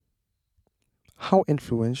How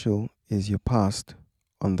influential is your past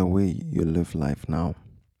on the way you live life now?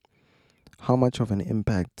 How much of an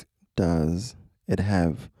impact does it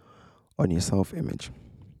have on your self image?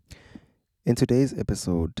 In today's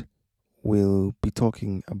episode, we'll be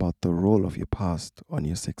talking about the role of your past on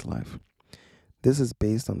your sex life. This is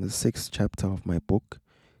based on the sixth chapter of my book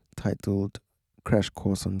titled Crash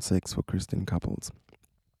Course on Sex for Christian Couples.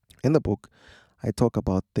 In the book, I talk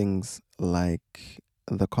about things like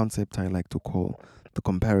the concept I like to call the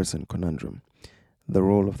comparison conundrum, the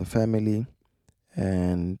role of the family,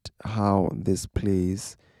 and how this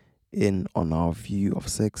plays in on our view of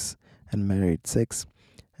sex and married sex,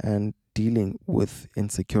 and dealing with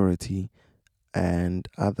insecurity and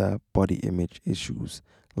other body image issues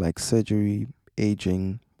like surgery,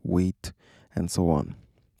 aging, weight, and so on.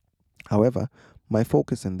 However, my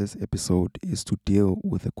focus in this episode is to deal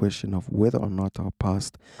with the question of whether or not our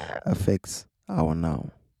past affects our now,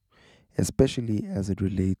 especially as it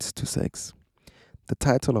relates to sex. The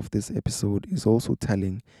title of this episode is also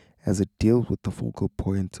telling as it deals with the focal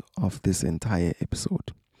point of this entire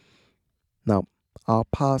episode. Now, our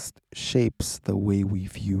past shapes the way we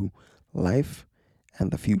view life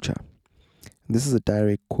and the future. This is a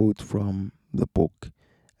direct quote from the book.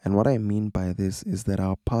 And what I mean by this is that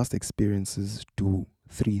our past experiences do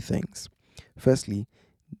three things. Firstly,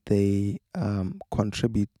 they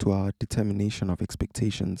contribute to our determination of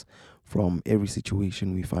expectations from every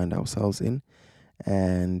situation we find ourselves in,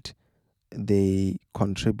 and they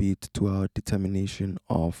contribute to our determination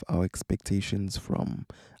of our expectations from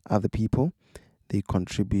other people. They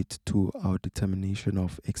contribute to our determination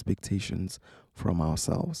of expectations from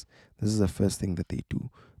ourselves. This is the first thing that they do.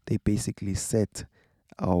 They basically set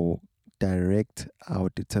our direct our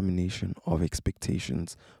determination of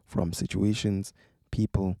expectations from situations,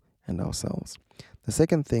 people, and ourselves. The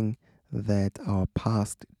second thing that our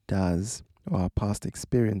past does, or our past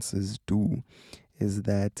experiences do, is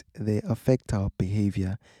that they affect our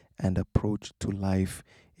behavior and approach to life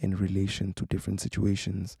in relation to different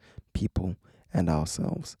situations, people, and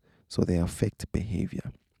ourselves. So they affect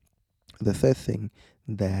behavior. The third thing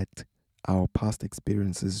that our past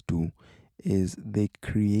experiences do is they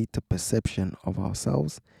create a perception of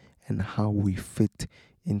ourselves and how we fit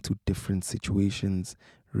into different situations,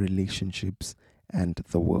 relationships, and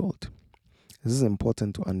the world. This is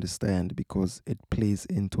important to understand because it plays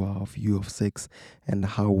into our view of sex and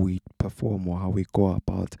how we perform or how we go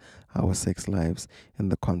about our sex lives in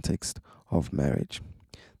the context of marriage.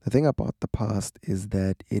 The thing about the past is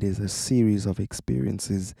that it is a series of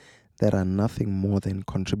experiences that are nothing more than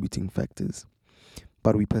contributing factors,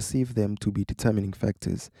 but we perceive them to be determining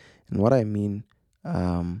factors. And what I mean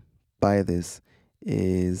by this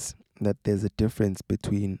is that there's a difference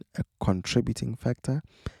between a contributing factor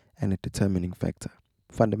and a determining factor.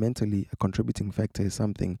 Fundamentally, a contributing factor is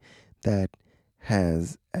something that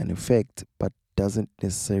has an effect but doesn't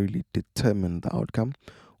necessarily determine the outcome,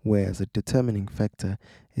 whereas a determining factor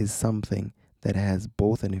is something that has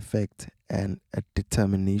both an effect and a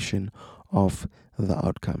determination of the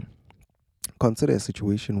outcome. Consider a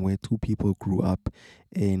situation where two people grew up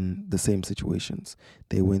in the same situations.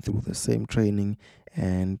 They went through the same training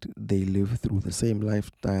and they live through the same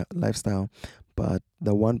lifestyle, but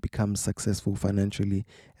the one becomes successful financially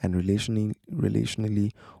and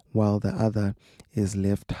relationally, while the other is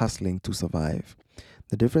left hustling to survive.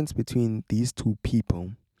 The difference between these two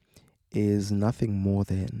people is nothing more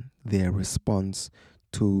than their response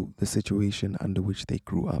to the situation under which they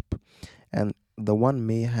grew up. And the one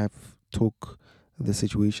may have took the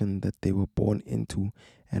situation that they were born into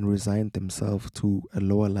and resigned themselves to a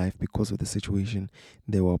lower life because of the situation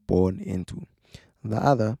they were born into. The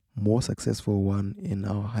other, more successful one in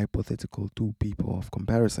our hypothetical two people of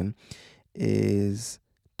comparison is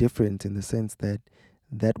different in the sense that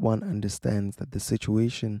that one understands that the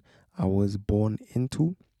situation I was born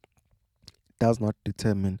into does not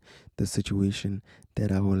determine the situation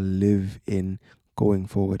that I will live in going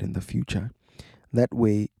forward in the future. That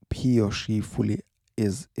way, he or she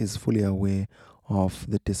is fully aware of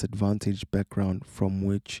the disadvantaged background from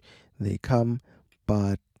which they come,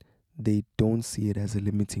 but they don't see it as a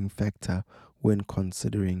limiting factor when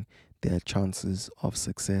considering their chances of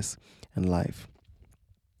success in life.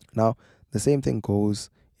 Now, the same thing goes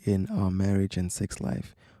in our marriage and sex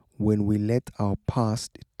life. When we let our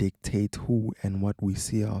past dictate who and what we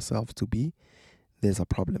see ourselves to be, there's a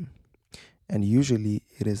problem. And usually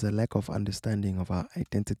it is a lack of understanding of our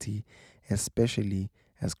identity, especially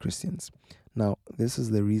as Christians. Now, this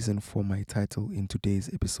is the reason for my title in today's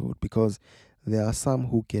episode, because there are some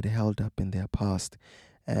who get held up in their past.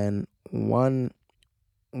 And one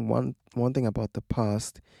thing about the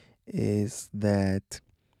past is that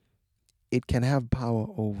it can have power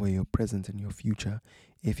over your present and your future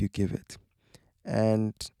if you give it.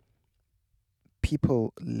 And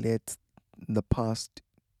people let the past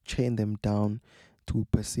chain them down to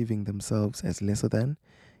perceiving themselves as lesser than,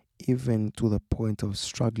 even to the point of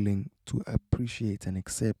struggling to appreciate and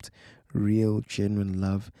accept real, genuine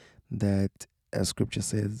love that, as scripture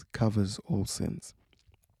says, covers all sins.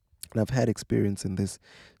 And I've had experience in this,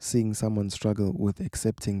 seeing someone struggle with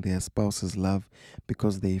accepting their spouse's love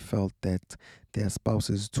because they felt that their spouse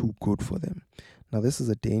is too good for them. Now, this is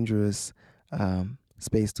a dangerous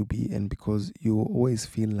space to be in, because you always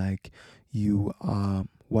feel like you are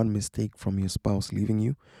one mistake from your spouse leaving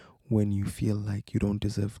you, when you feel like you don't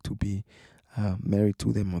deserve to be married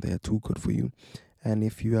to them, or they are too good for you. And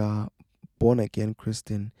if you are born again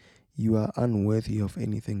Christian, you are unworthy of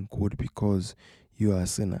anything good because you are a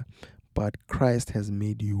sinner. But Christ has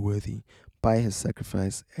made you worthy by his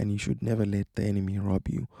sacrifice, and you should never let the enemy rob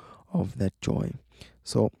you of that joy.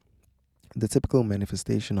 So, the typical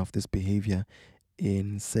manifestation of this behavior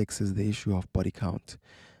in sex is the issue of body count,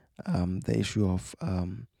 the issue of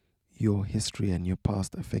your history and your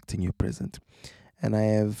past affecting your present. And I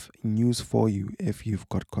have news for you if you've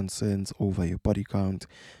got concerns over your body count,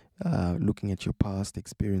 looking at your past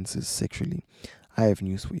experiences sexually. I have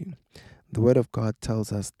news for you. The Word of God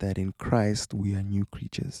tells us that in Christ we are new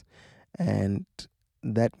creatures. And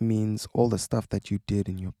that means all the stuff that you did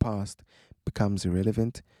in your past becomes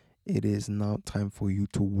irrelevant. It is now time for you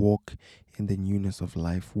to walk in the newness of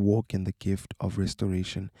life, walk in the gift of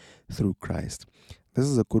restoration through Christ. This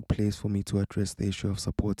is a good place for me to address the issue of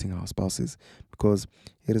supporting our spouses, because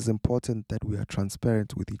it is important that we are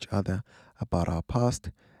transparent with each other about our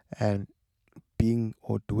past, and being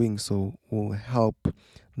or doing so will help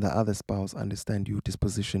the other spouse understand your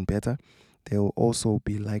disposition better. They'll also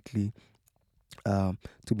be likely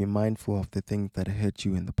to be mindful of the things that hurt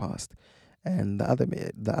you in the past. And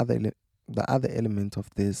the other element of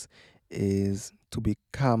this is to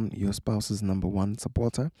become your spouse's number one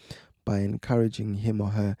supporter by encouraging him or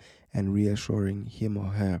her and reassuring him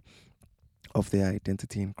or her of their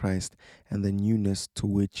identity in Christ and the newness to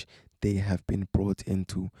which they have been brought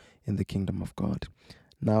into in the kingdom of God.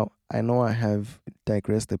 Now, I know I have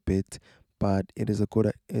digressed a bit, but it is a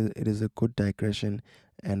good digression,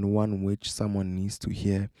 and one which someone needs to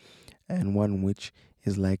hear, and one which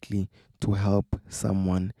is likely to help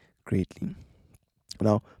someone greatly.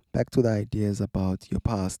 Now, back to the ideas about your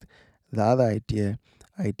past. The other idea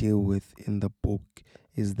I deal with in the book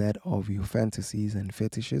is that of your fantasies and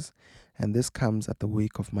fetishes. And this comes at the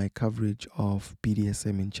wake of my coverage of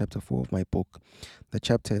BDSM in chapter 4 of my book. The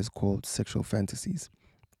chapter is called Sexual Fantasies.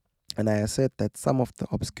 And I said that some of the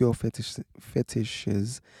obscure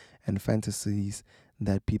fetishes and fantasies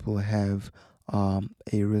that people have are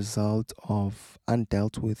a result of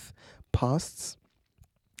undealt with pasts,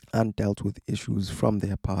 undealt with issues from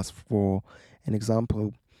their past. For an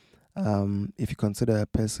example, if you consider a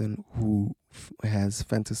person who has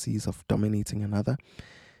fantasies of dominating another,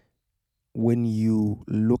 when you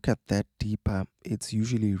look at that deeper, it's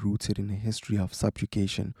usually rooted in a history of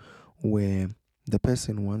subjugation, where the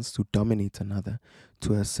person wants to dominate another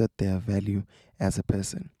to assert their value as a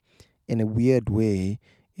person. In a weird way,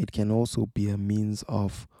 it can also be a means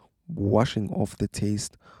of washing off the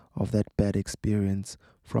taste of that bad experience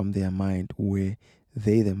from their mind, where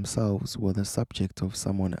they themselves were the subject of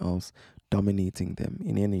someone else dominating them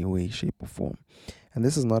in any way, shape, or form. And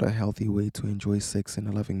this is not a healthy way to enjoy sex in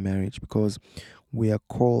a loving marriage, because we are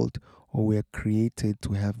called, or we are created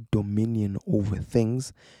to have dominion over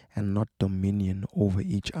things and not dominion over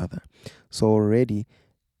each other. So already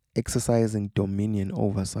exercising dominion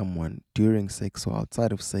over someone during sex or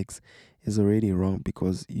outside of sex is already wrong,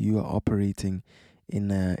 because you are operating in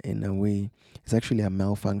a way, it's actually a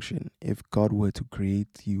malfunction. If God were to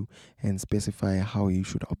create you and specify how you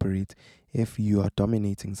should operate, if you are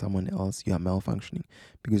dominating someone else, you are malfunctioning,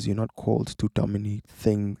 because you're not called to dominate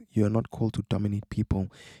things, you're not called to dominate people,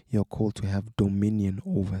 you're called to have dominion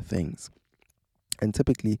over things. And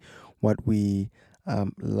typically, what we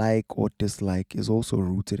like or dislike is also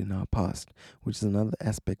rooted in our past, which is another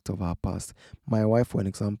aspect of our past. My wife, for an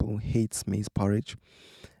example, hates maize porridge.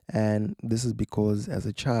 And this is because as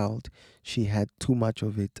a child, she had too much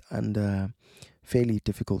of it under fairly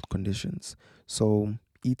difficult conditions. So,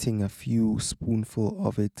 eating a few spoonful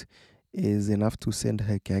of it is enough to send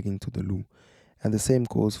her gagging to the loo. And the same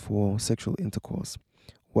goes for sexual intercourse.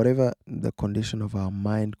 Whatever the condition of our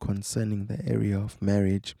mind concerning the area of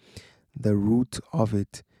marriage, the root of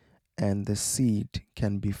it and the seed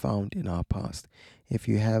can be found in our past. if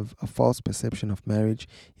you have a false perception of marriage,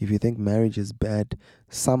 if you think marriage is bad,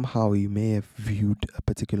 somehow you may have viewed a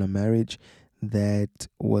particular marriage that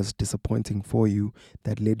was disappointing for you,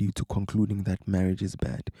 that led you to concluding that marriage is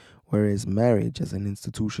bad. Whereas marriage as an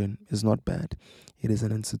institution is not bad. It is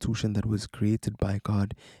an institution that was created by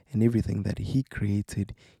God, and everything that He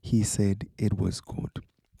created, He said it was good.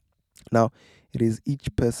 Now, it is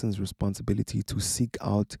each person's responsibility to seek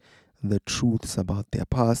out the truths about their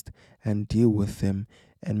past and deal with them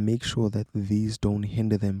and make sure that these don't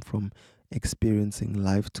hinder them from experiencing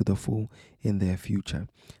life to the full in their future.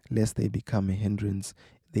 Lest they become a hindrance,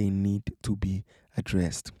 they need to be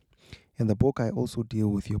addressed. In the book, I also deal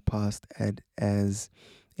with your past as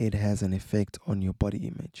it has an effect on your body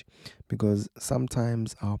image, because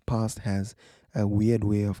sometimes our past has a weird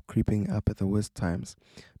way of creeping up at the worst times,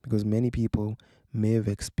 because many people may have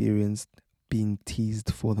experienced being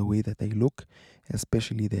teased for the way that they look,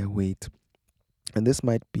 especially their weight. And this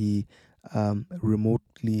might be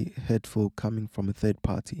remotely hurtful coming from a third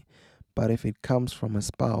party. But if it comes from a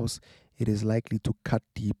spouse, it is likely to cut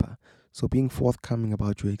deeper. So, being forthcoming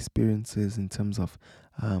about your experiences in terms of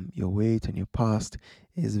your weight and your past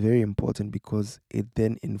is very important, because it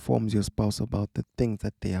then informs your spouse about the things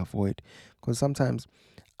that they avoid. Because sometimes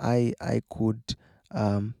I could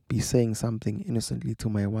be saying something innocently to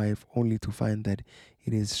my wife only to find that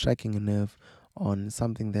it is striking a nerve on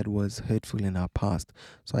something that was hurtful in our past.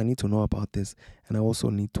 So I need to know about this, and I also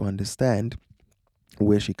need to understand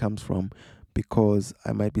where she comes from, because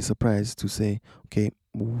I might be surprised to say, okay,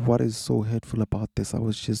 what is so hurtful about this? I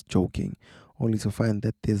was just joking, only to find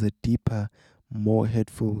that there's a deeper, more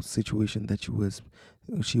hurtful situation that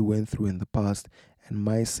she went through in the past, and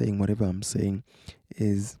my saying whatever I'm saying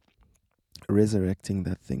is resurrecting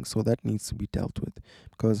that thing. So that needs to be dealt with,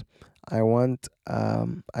 because I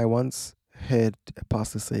once heard a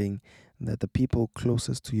pastor saying that the people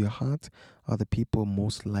closest to your heart are the people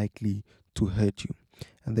most likely to hurt you.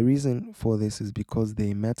 And the reason for this is because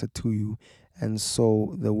they matter to you, and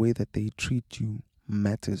so the way that they treat you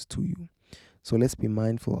matters to you. So let's be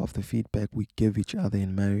mindful of the feedback we give each other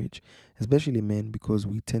in marriage, especially men, because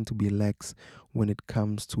we tend to be lax when it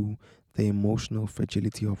comes to the emotional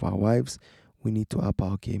fragility of our wives. We need to up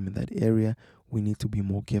our game in that area. We need to be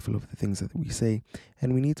more careful of the things that we say,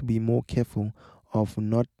 and we need to be more careful of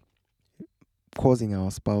not causing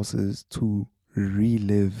our spouses to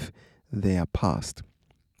relive their past.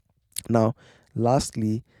 Now,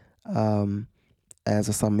 lastly, as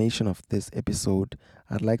a summation of this episode,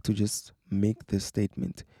 I'd like to just make this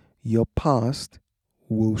statement: your past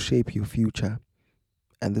will shape your future,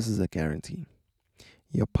 and this is a guarantee.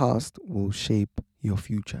 Your past will shape your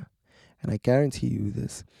future, and I guarantee you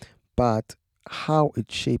this. But how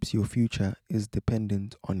it shapes your future is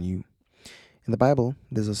dependent on you. In the Bible,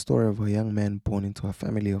 there's a story of a young man born into a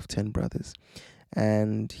family of 10 brothers,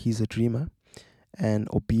 and he's a dreamer, an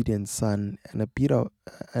obedient son, and a bit of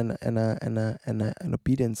an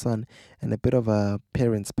obedient son, and a bit of a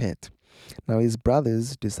parent's pet. Now his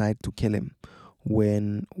brothers decide to kill him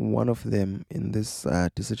when one of them in this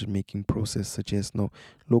decision-making process suggests, no,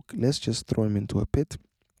 look, let's just throw him into a pit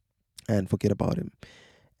and forget about him,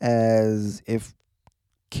 as if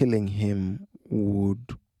killing him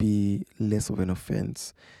would be less of an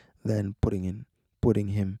offense than putting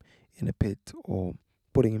him in a pit, or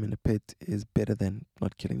putting him in a pit is better than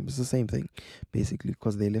not killing him. It's the same thing, basically,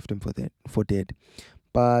 because they left him for dead.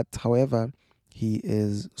 But however, he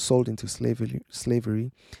is sold into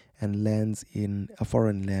slavery and lands in a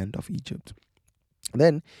foreign land of Egypt.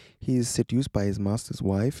 Then he is seduced by his master's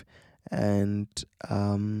wife, and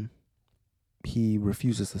he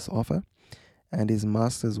refuses this offer, and his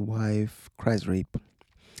master's wife cries rape.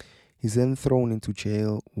 He's then thrown into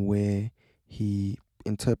jail, where he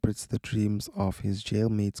interprets the dreams of his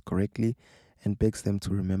jailmates correctly and begs them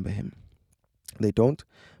to remember him. They don't,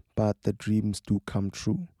 but the dreams do come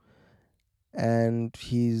true. And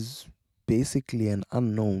he's basically an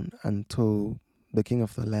unknown until the king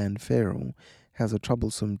of the land, Pharaoh, has a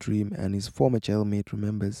troublesome dream, and his former jailmate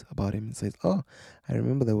remembers about him and says, oh, I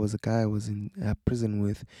remember there was a guy I was in prison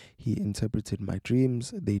with. He interpreted my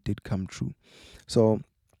dreams. They did come true. So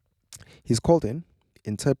he's called in,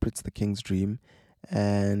 interprets the king's dream,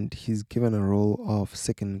 and he's given a role of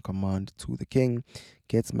second in command to the king,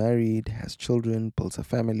 gets married, has children, builds a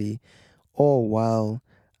family, all while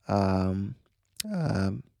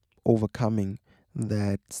overcoming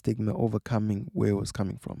that stigma, overcoming where it was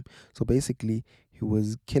coming from. So basically, he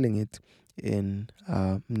was killing it in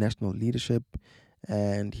national leadership,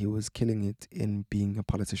 and he was killing it in being a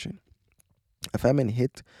politician. A famine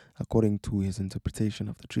hit, according to his interpretation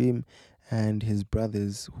of the dream, and his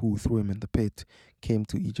brothers who threw him in the pit came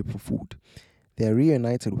to Egypt for food. They are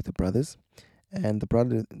reunited with the brothers, and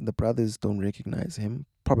the brothers don't recognize him,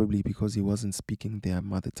 probably because he wasn't speaking their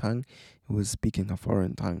mother tongue; he was speaking a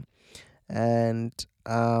foreign tongue. And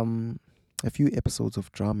a few episodes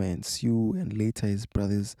of drama ensue, and later his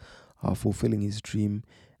brothers are fulfilling his dream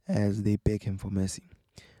as they beg him for mercy.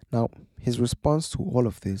 Now, his response to all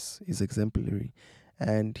of this is exemplary,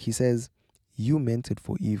 and he says, "You meant it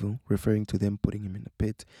for evil," referring to them putting him in a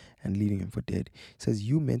pit and leaving him for dead. He says,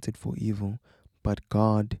 "You meant it for evil, but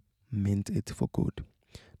God meant it for good."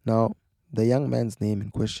 Now, the young man's name in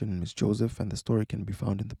question is Joseph, and the story can be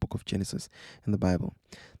found in the book of Genesis in the Bible.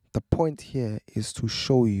 The point here is to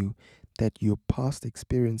show you that your past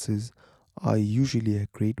experiences are usually a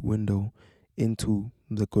great window into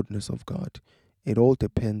the goodness of God. It all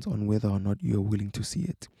depends on whether or not you're willing to see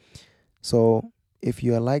it. So, if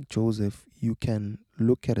you are like Joseph, you can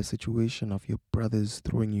look at a situation of your brothers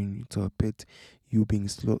throwing you into a pit, you being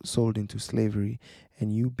sold into slavery,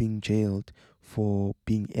 and you being jailed for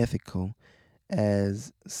being ethical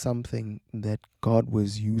as something that God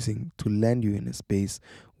was using to land you in a space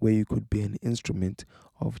where you could be an instrument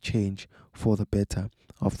of change for the better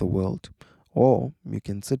of the world. Or you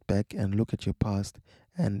can sit back and look at your past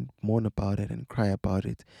and mourn about it and cry about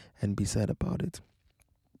it and be sad about it.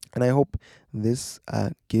 And I hope this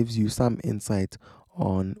gives you some insight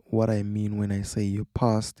on what I mean when I say your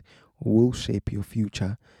past will shape your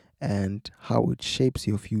future, and how it shapes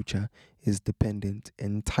your future is dependent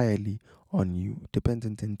entirely on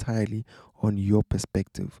your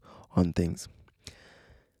perspective on things.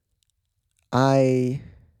 I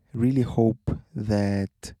really hope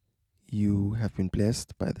that you have been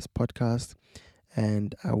blessed by this podcast,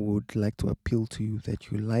 and I would like to appeal to you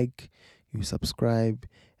that you like, you subscribe,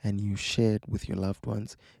 and you share it with your loved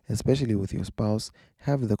ones, especially with your spouse.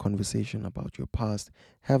 Have the conversation about your past.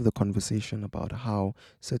 Have the conversation about how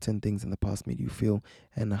certain things in the past made you feel,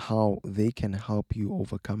 and how they can help you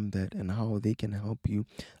overcome that, and how they can help you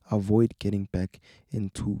avoid getting back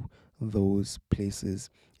into those places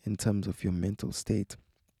in terms of your mental state.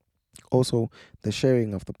 Also, the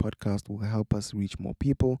sharing of the podcast will help us reach more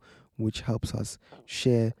people, which helps us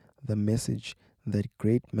share the message that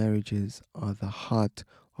great marriages are the heart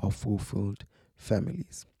of fulfilled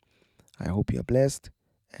families. I hope you're blessed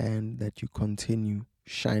and that you continue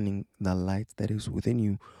shining the light that is within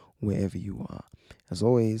you wherever you are. As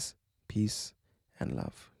always, peace and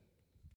love.